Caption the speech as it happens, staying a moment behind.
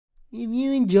If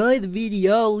you enjoy the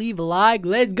video, leave a like.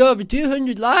 Let's go for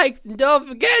 200 likes, and don't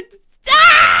forget to...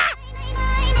 Ah!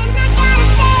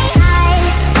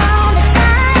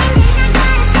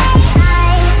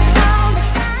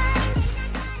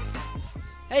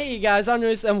 Hey guys, I'm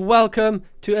Nereus and welcome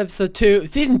to episode 2,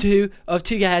 season 2 of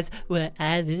Two Guys Where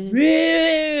I Live.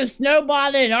 Woo!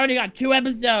 Snowballing! Already got 2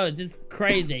 episodes. It's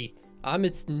crazy. I'm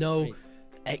a snow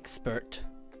expert.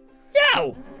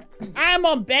 So, I'm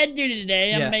on bed duty today.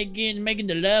 Yeah. I'm making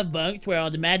the love bunks where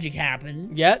all the magic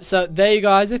happens. Yep, so there you go,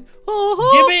 Iszak.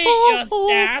 Give me your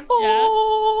staff.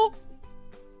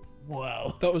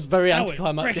 Whoa. That was very That was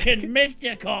anticlimactic. freaking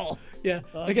mystical. Yeah.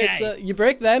 Okay. Okay, so you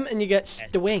break them and you get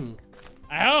string.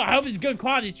 I hope it's good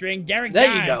quality string. Derek There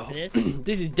died you go. for this.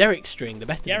 This is Derek's string, the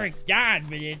best of the Derek best. died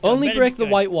for this. So Only better break be the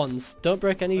good. white ones. Don't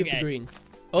break any of the Okay. green.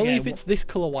 Only Okay, if it's this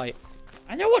color white.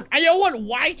 I know what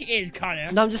white is,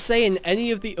 Connor. No, I'm just saying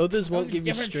any of the others won't What's the give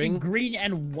you difference string. between green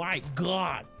and white.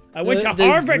 God. I went to there's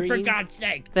Harvard, for green. God's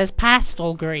sake. There's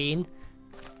pastel green.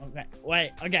 Okay,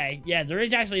 wait, okay, yeah, there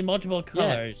is actually multiple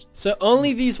colors. So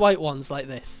only these white ones like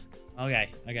this. Okay,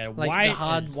 Like white the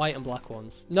hard is... white and black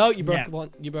ones. No, you broke Yeah. one.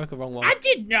 You broke a wrong one. I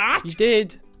did not! You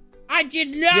did. I did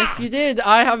not! Yes, you did.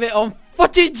 I have it on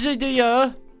footage,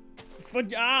 dear.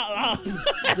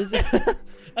 There's-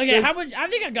 Okay, how much? I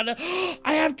think I got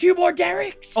I have 2 more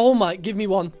Dereks! Oh my, give me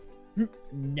one.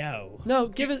 No. No,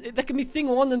 give it. There can be thing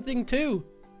 1 and thing 2.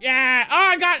 Yeah, oh,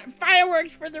 I got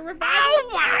fireworks for the revival! Oh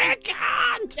my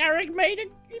god! Derek made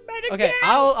it, he made it. Okay,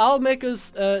 I'll make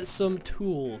us some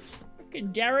tools.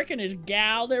 Fucking Derek and his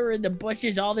gal, they were in the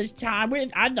bushes all this time.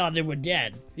 I thought they were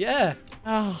dead. Yeah.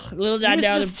 Oh, little He did I was,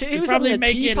 know, just, they're he was probably having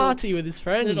a tea making party with his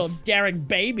friends. little Derek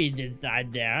babies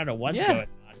inside there. I don't know what's Yeah. going on.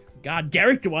 God,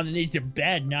 Derek's the one that needs a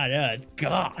bed, not us.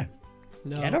 God,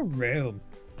 get a No. room.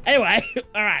 Anyway,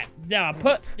 all right. So I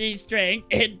put the string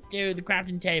into the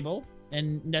crafting table,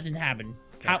 and nothing happened.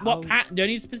 Okay, What pattern? Do I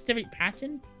need a specific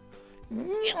pattern?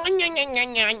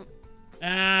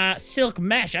 Silk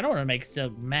mesh. I don't want to make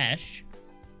silk mesh.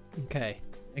 Okay.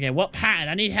 Okay, what pattern?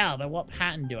 I need help. What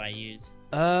pattern do I use?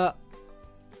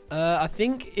 I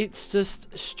think it's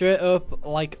just straight up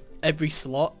like every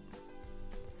slot.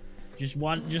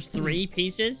 Just 3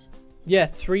 pieces? Yeah,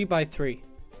 3 by 3.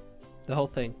 The whole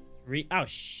thing. 3? Oh,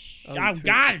 Only oh 3.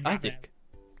 God. I think.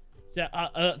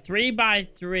 So, 3 by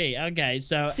 3. Okay,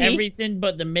 so See? everything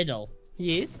but the middle.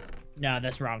 Yes. No,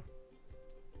 that's wrong.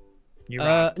 You're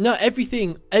wrong. No,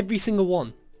 everything, every single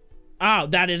one. Oh,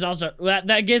 that is also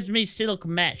that gives me silk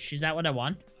mesh. Is that what I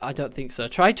want? I don't think so.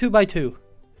 Try 2 by 2.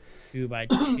 2 by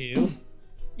 2.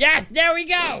 Yes, there we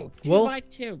go. 2 Wool? by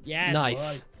 2. Yes.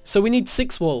 Nice. So we need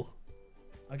 6 wool. Boy.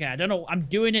 Okay, I don't know. I'm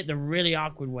doing it the really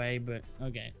awkward way, but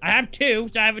okay. I have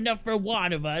 2, so I have enough for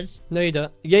 1 of us. No, you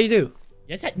don't. Yeah, you do.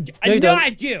 Yes, I No, know you don't. I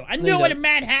do. I No, know you what don't. a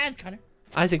man has, Connor.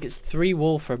 Isaac, it's 3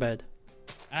 wool for a bed.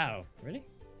 Oh, really?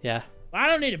 Yeah. I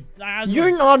don't need a.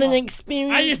 You're not an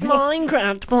experienced Minecraft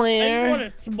I just player. want a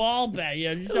small bed, you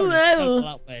know, just so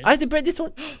Well, Isaac, break this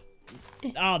one.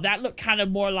 Oh, that looked kind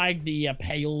of more like the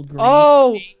pale green.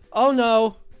 Oh! Oh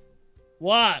no.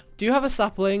 What? Do you have a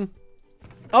sapling?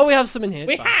 Oh, we have some in here.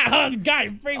 We It's fine. have. Oh, God,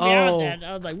 it freaked me out Oh. then.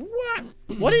 I was like, what?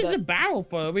 What is the barrel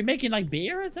for? Are we making like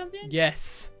beer or something?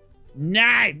 Yes.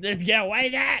 Nice. Let's get away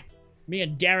that. Me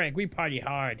and Derek, we party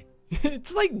hard.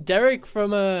 It's like Derek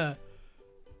from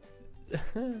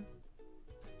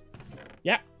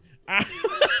Yeah. All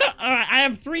right, I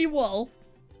have 3 wool.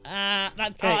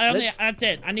 That's that's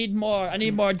it. I need more. I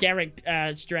need more Derek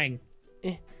string.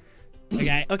 Eh.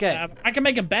 Okay. Okay. I can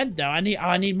make a bed though. I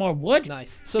need more wood.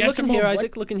 Nice. So Get look in some here, more wood.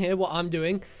 Isaac. Look in here. What I'm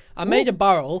doing. I made a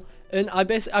barrel, and I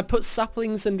put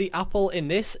saplings and the apple in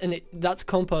this, and that's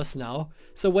compost now.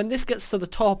 So when this gets to the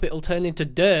top, it'll turn into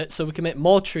dirt, so we can make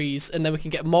more trees, and then we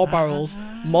can get more barrels,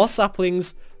 more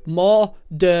saplings, more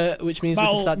dirt, which means we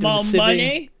can start doing the sieving.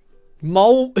 Money.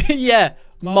 More, yeah.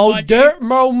 More More money. dirt,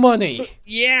 more money.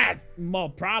 Yeah, more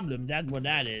problems. That's what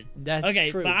that is. That's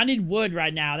Okay, true. but I need wood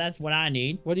right now. That's what I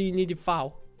need. What do you need in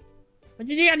foul? What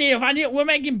do you think I need? We're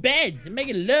making beds. I'm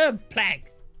making love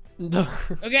planks. No.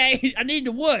 Okay, I need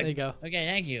the wood. There you go. Okay,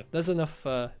 thank you. There's enough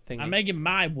thing. I'm making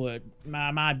my wood,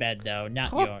 my bed though,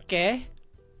 not yours. Okay.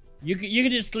 You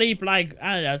can just sleep like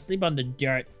I don't know, sleep on the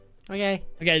dirt. Okay.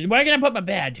 Okay, where can I put my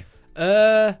bed?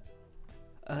 I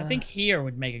think here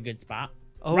would make a good spot.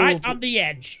 Oh, Right on the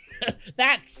edge.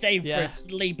 That's safe Yeah. for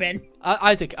sleeping.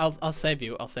 Isaac, I'll save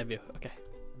you. I'll save you. Okay.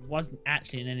 Wasn't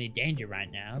actually in any danger right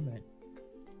now, but.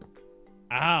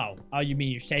 Oh, you mean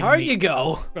you're saving There me you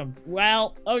go. from?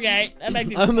 Well, okay, that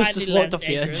makes it I almost slightly just walked less off the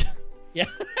dangerous. edge. Yeah.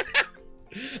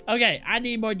 Okay, I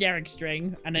need more Derek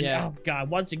string, and then Yeah. oh god,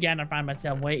 once again I find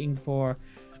myself waiting for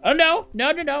Oh no.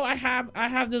 I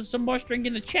have there's some more string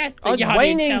in the chest that you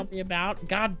didn't tell me about.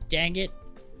 God dang it.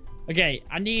 Okay,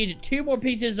 I need 2 more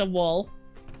pieces of wool.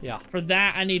 Yeah. For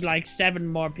that, I need like 7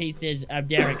 more pieces of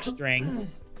Derek string.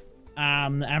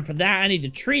 And for that, I need a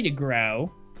tree to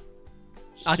grow.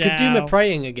 I could do my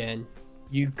praying again.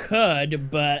 You could,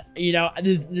 but you know,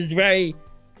 there's very,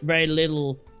 very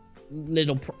little.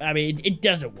 I mean, it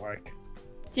doesn't work.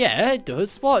 Yeah, it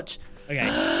does. Watch. Okay.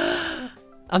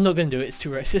 I'm not gonna do it. It's too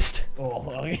racist.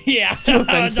 Oh, yeah. It's too offensive.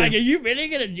 I was like, are you really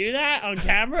gonna do that on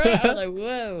camera? I was like,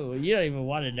 whoa. You don't even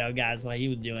want to know, guys, what he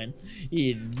was doing.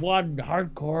 He one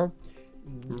hardcore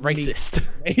racist.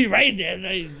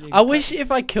 Racist. I wish if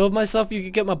I killed myself, you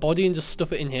could get my body and just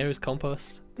stuff it in here as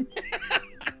compost.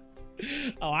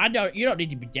 Oh, I don't. You don't need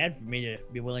to be dead for me to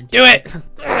be willing to do it.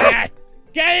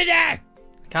 Get in there.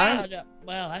 Can't. Oh, no.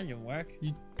 Well, that didn't work.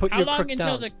 You put How your long crook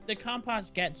until down. the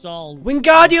compost gets all...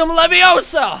 Wingardium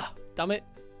Leviosa! Damn it.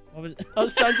 What was... I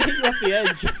was trying to hit you off the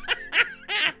edge.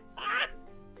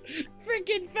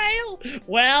 Freaking fail!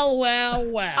 Well.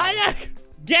 Iszak!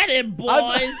 Get him,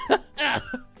 boys!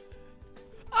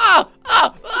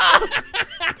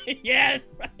 Yes,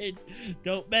 right.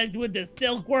 Don't mess with the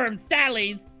silkworm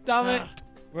sallies. Damn it.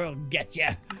 We'll get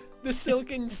ya. The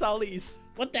silken sallies.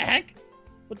 What the heck?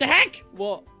 What the heck?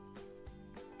 What?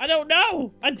 I don't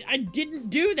know. I didn't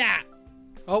do that.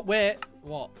 Oh, wait.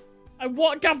 What? I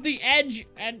walked off the edge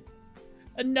and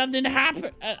nothing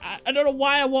happened. I don't know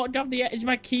why I walked off the edge. Is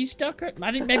my key stuck?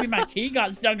 I think maybe my key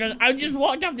got stuck. I just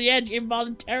walked off the edge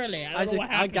involuntarily. I don't know what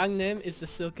happened. Our gang name is the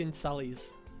Silken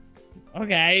Sallies.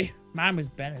 Okay. Mine was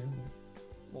better.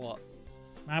 What?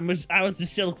 I was the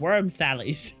Silkworm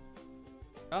Sallies.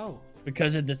 Oh.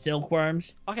 Because of the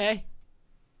silkworms. Okay.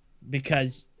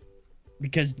 Because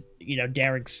you know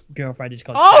Derek's girlfriend is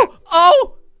called. Oh!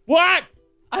 Oh! What?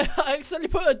 I accidentally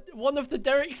put one of the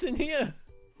Dereks in here.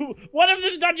 One of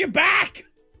them's on your back.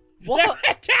 What?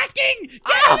 They're attacking! Get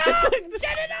Oh! it off!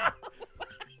 Get it off!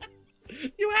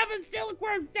 You have a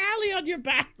silkworm Sally on your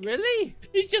back. Really?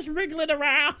 He's just wriggling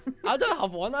around. I don't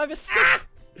have one. I have a stick.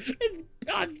 It's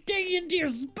digging into your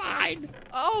spine.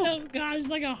 Oh. Oh god, it's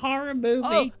like a horror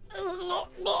movie.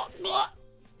 Oh.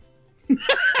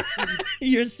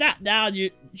 You're sat down.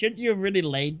 Shouldn't you have really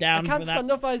laid down? I can't for that?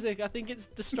 stand up, Iszak. I think it's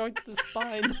destroyed the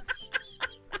spine.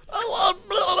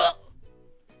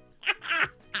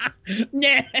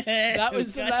 That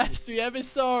was the last we ever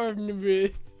saw of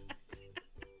Nereus.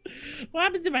 What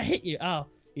happens if I hit you? Oh,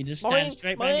 you just stand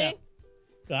straight back up.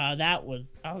 Oh, that was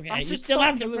okay. I You should still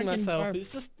stop have to killing myself. burp.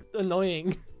 It's just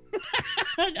annoying.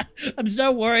 I'm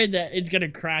so worried that it's gonna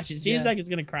crash. It seems like it's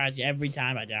gonna crash every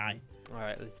time I die. All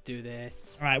right, let's do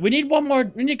this. All right, we need one more.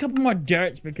 We need a couple more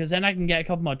dirts because then I can get a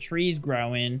couple more trees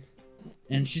growing,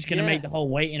 and it's just gonna make the whole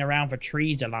waiting around for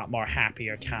trees a lot more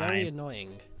happier time. Very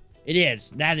annoying. It is.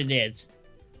 That it is.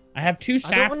 I have 2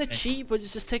 saplings. I don't want to cheat, but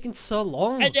it's just taking so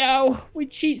long. I know we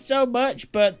cheat so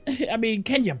much, but I mean,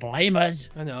 can you blame us?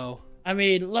 I know. I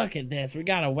mean, look at this. We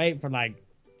gotta wait for like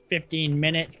 15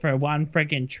 minutes for one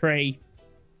freaking tree.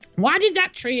 Why did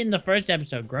that tree in the first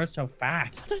episode grow so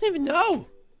fast? I don't even know.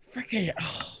 Freaking,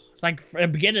 it's like a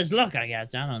beginner's luck, I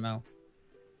guess. I don't know.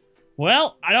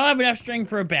 Well, I don't have enough string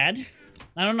for a bed.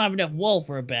 I don't have enough wool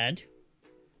for a bed.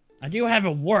 I do have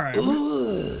a worm.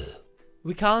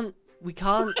 We can't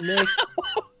make...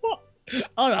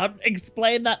 Hold on,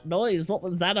 explain that noise. What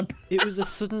was that about? It was a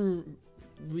sudden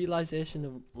realization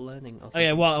of learning or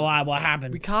something. Okay, what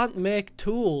happened? We can't make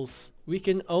tools. We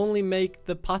can only make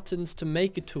the patterns to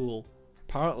make a tool,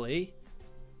 apparently.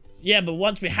 Yeah, but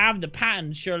once we have the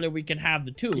pattern, surely we can have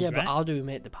the tools, Yeah, right? but how do we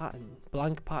make the pattern?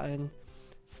 Blank pattern,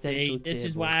 stencil this table.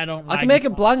 is why I don't like... I can make a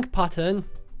blank pattern.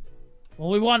 Well,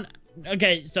 we want...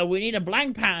 Okay, so we need a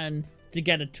blank pattern to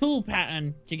get a tool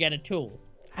pattern to get a tool.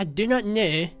 I do not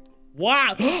know.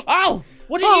 Wow! Oh!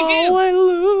 What did you do?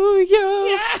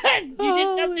 Hallelujah! Yes! You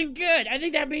did something good. I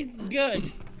think that means it's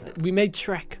good. We made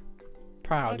Shrek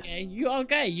proud.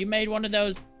 Okay, you made one of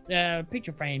those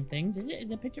picture frame things. Is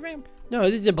it a picture frame? No,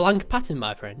 this is a blank pattern,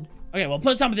 my friend. Okay, well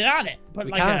put something on it. Put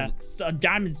We like can't. a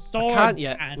diamond sword. I can't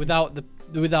yet pattern.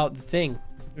 without the thing.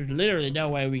 There's literally no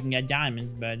way we can get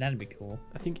diamonds, but that'd be cool.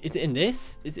 I think, is it in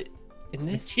this? Is it in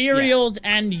this? Materials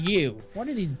and you. What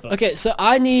are these books? Okay, so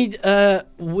I need, do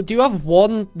you have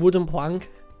one wooden plank?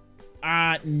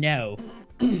 No.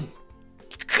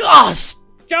 Gosh!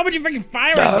 So many freaking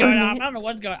fire is going on. I don't know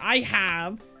what's going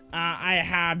on. I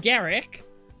have Derek.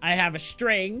 I have a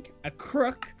string, a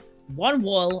crook, 1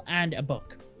 wool, and a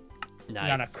book. Nice. I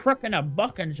got a crook and a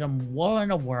book and some wool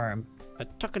and a worm.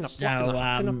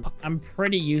 So, I'm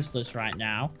pretty useless right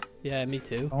now. Yeah, me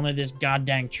too. If only this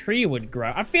goddamn tree would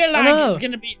grow. I feel like there's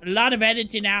gonna be a lot of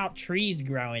editing out trees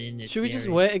growing in this Should we series.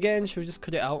 just wait again? Should we just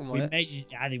cut it out and wait?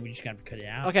 I think we just gotta cut it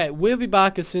out. Okay, we'll be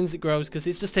back as soon as it grows because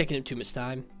it's just taking up too much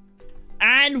time.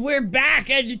 And we're back,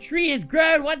 and the tree has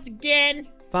grown once again.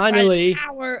 Finally. An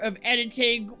hour of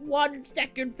editing. 1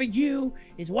 second for you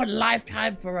is 1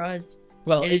 lifetime for us.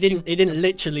 Well, it didn't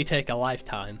literally take a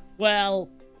lifetime. Well,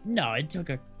 no, it took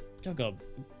a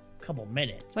couple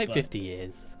minutes. Like 50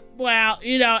 years. Well,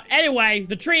 you know, anyway,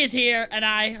 the tree is here, and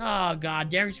oh god,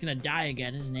 Derek's gonna die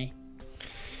again, isn't he?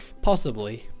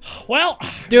 Possibly. Well,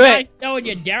 do nice it. knowing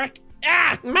you, Derek.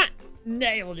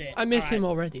 Nailed it. I miss him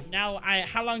already. Now,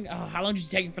 how long does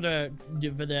it take for the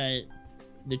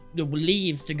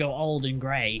leaves to go old and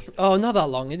grey? Oh, not that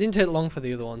long. It didn't take long for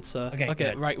the other one, so. Okay,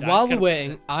 good. right. While we're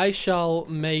waiting, I shall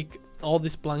make all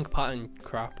this blank pattern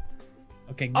crap.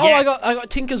 Okay. Oh, I got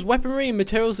Tinker's weaponry and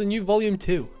materials in new volume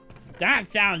 2. That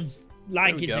sounds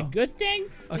like it's a good thing.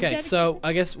 Okay, so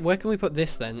I guess where can we put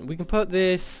this then? We can put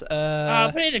this. Put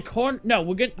it in a corner. No,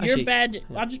 we're good. Your bed.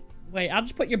 Yeah. I'll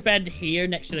just put your bed here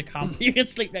next to the You can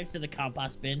sleep next to the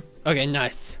compost bin. Okay,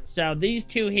 nice. So these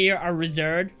 2 here are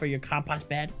reserved for your compost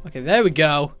bed. Okay, there we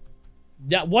go.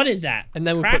 What is that? And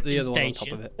then we put the other one on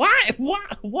top of it.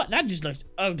 What? That just looks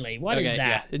ugly. What is that?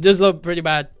 Yeah, it does look pretty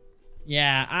bad.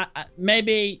 Yeah,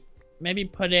 maybe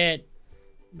put it.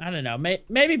 I don't know.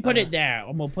 Maybe put it there,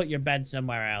 and we'll put your bed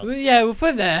somewhere else. Yeah, we'll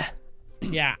put it there.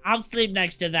 Yeah, I'll sleep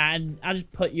next to that, and I'll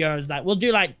just put yours like we'll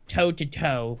do like toe to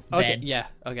toe. Okay. Yeah.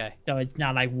 Okay. So it's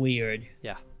not like weird.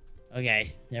 Yeah.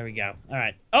 Okay. There we go. All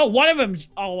right. Oh, one of them's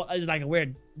like a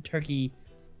weird turkey.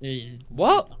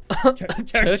 What?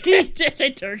 Turkey? Did I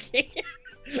say turkey?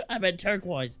 I meant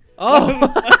turquoise.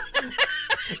 Oh.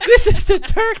 This is a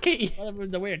turkey. One of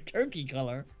them's a weird turkey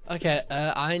color. Okay,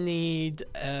 I need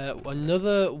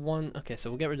another one. Okay, so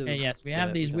we'll get rid of. Yes, we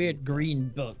have these weird green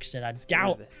books that I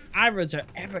doubt Iras are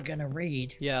ever gonna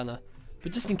read. Yeah, I know.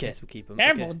 But just in case, we keep them.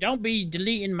 Careful, okay. Don't be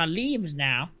deleting my leaves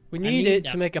now. We need it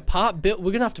to make a part build.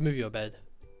 We're gonna have to move your bed.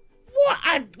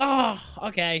 What?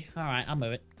 Okay. All right, I'll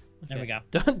move it. There we go.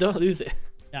 Don't lose it.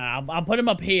 No, I'll put them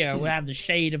up here. We'll have the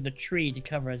shade of the tree to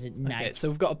cover us at night. Okay, so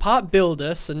we've got a part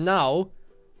builder. So now,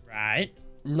 right.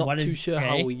 Not too sure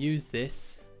how we use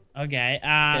this. Okay.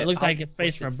 It looks like it's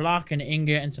space for a block, an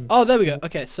ingot, and some. Oh, there we go.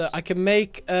 Okay, so I can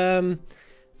make a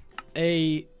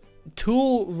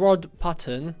tool rod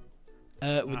pattern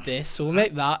with this. So we'll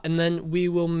make that, and then we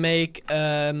will make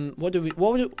I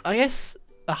guess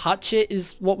a hatchet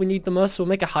is what we need the most. So we'll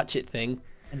make a hatchet thing.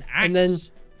 An axe. And then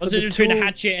what's the difference between a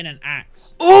hatchet and an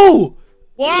axe? Oh!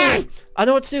 What? I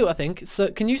know what to do. I think. So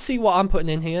can you see what I'm putting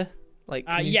in here? Like,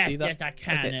 can you see that? Yes, I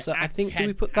can. Okay, so I think, do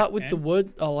we put that with the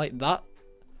wood or like that?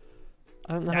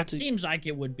 I don't know how to. That seems like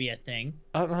it would be a thing.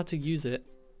 I don't know how to use it.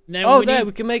 No, there,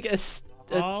 we can make a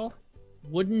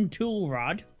wooden tool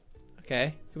rod.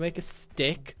 Okay, we can make a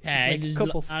stick. Okay, make a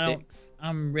couple sticks.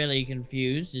 I'm really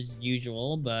confused as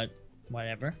usual, but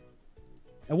whatever.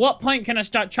 At what point can I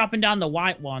start chopping down the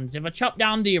white ones? If I chop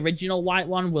down the original white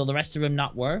one, will the rest of them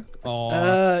not work?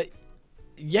 Or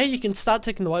yeah, you can start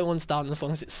taking the white ones down as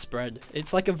long as it's spread.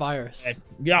 It's like a virus.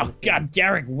 Oh god,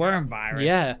 Derek, worm virus.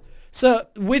 Yeah. So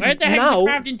with Where the heck now,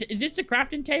 is this the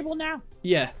crafting table now?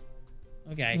 Yeah.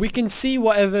 Okay. We can see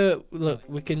whatever. Look,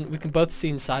 we can both see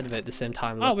inside of it at the same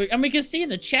time. Look. Oh, and we can see in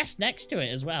the chest next to it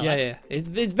as well. Yeah. It's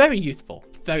very useful.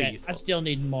 It's very useful. I still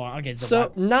need more. Okay.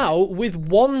 So now with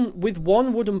one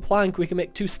wooden plank, we can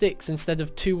make 2 sticks instead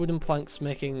of 2 wooden planks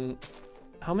making.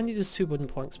 How many does 2 wooden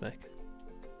planks make?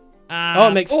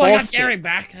 It makes 4 I got sticks. Derek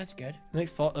back. That's good. It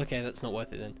makes 4. Okay, that's not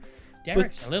worth it then.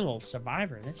 Derek's a little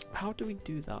survivor. How do we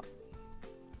do that?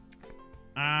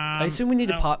 I assume we need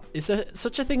a part. Is there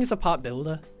such a thing as a part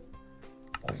builder?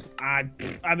 I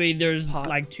mean, there's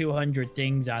like 200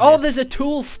 things on Oh, there's a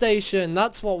tool station.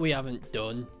 That's what we haven't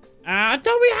done. I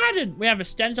thought we had it. We have a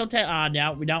stencil table.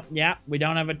 No, we don't. Yeah, we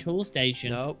don't have a tool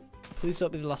station. No. Please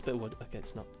don't be the last bit of wood. Okay,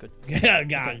 it's not good. Oh,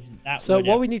 God. Okay. So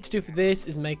what we need to do for this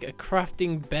is make a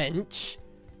crafting bench.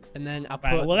 And then I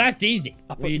put... well, that's easy.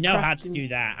 You know how to do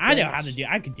that. I know how to do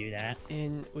I could do that.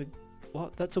 In with...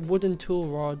 What? That's a wooden tool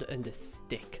rod and a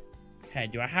stick. Okay,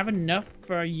 do I have enough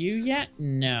for you yet?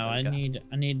 No, I need...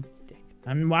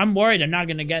 I'm worried I'm not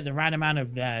going to get the right amount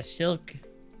of silk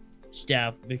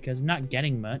stuff because I'm not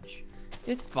getting much.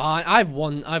 It's fine. I've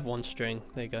one string.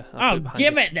 There you go.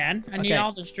 Give it then. I need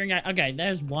all the string. Okay,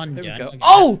 there's one done. Go. Okay.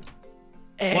 Oh!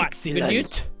 Excellent. Good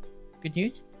news? Good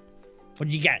news? What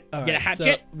did you get? Get a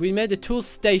hatchet? So we made a tool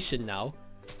station now.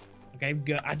 Okay,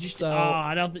 good. I just, So-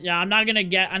 I don't, yeah, I'm not gonna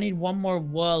get, I need one more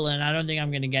wool, and I don't think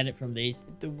I'm gonna get it from these.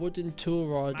 The wooden tool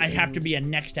rod. Might have to and- be a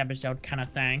next episode kind of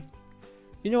thing.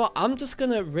 You know what? I'm just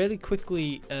gonna really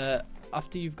quickly,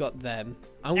 after you've got them,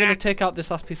 I'm gonna take out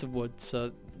this last piece of wood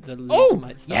so the leaves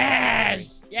might start.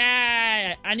 Yes!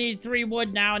 Yeah! I need 3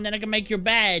 wood now, and then I can make your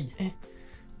bed.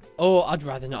 Oh, I'd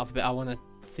rather not have a bit. I want to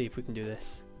see if we can do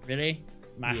this. Really?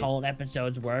 My Yes. whole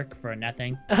episode's work for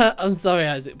nothing. I'm sorry,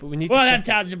 Isaac, but we need Well, to that check.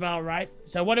 sounds about right.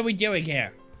 So what are we doing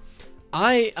here?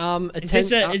 I Is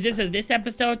this a this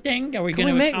episode thing? Are we Can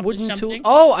gonna we make accomplish wooden tools? something?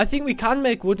 Oh, I think we can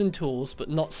make wooden tools, but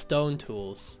not stone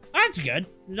tools. Oh, that's good.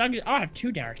 As long as, I have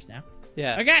 2 Derricks now.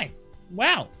 Yeah. Okay.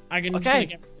 Well,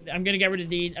 Okay. I'm gonna get rid of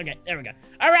these. Okay, there we go.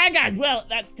 All right, guys. Well,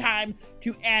 that's time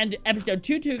to end episode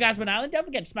 2 Guys One Island. Don't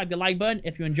forget to smack the like button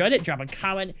if you enjoyed it. Drop a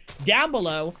comment down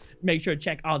below. Make sure to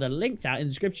check all the links out in the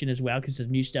description as well, because there's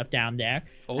new stuff down there.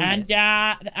 Oh, and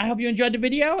I hope you enjoyed the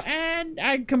video. And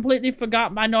I completely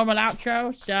forgot my normal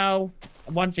outro, so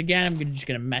once again, I'm just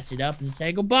gonna mess it up and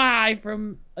say goodbye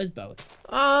from us both.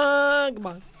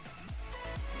 Goodbye.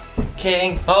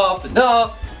 King of the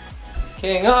North.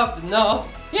 King of the North.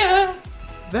 Yeah.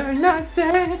 Very nice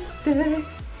day today.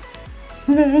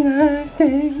 Very nice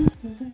day.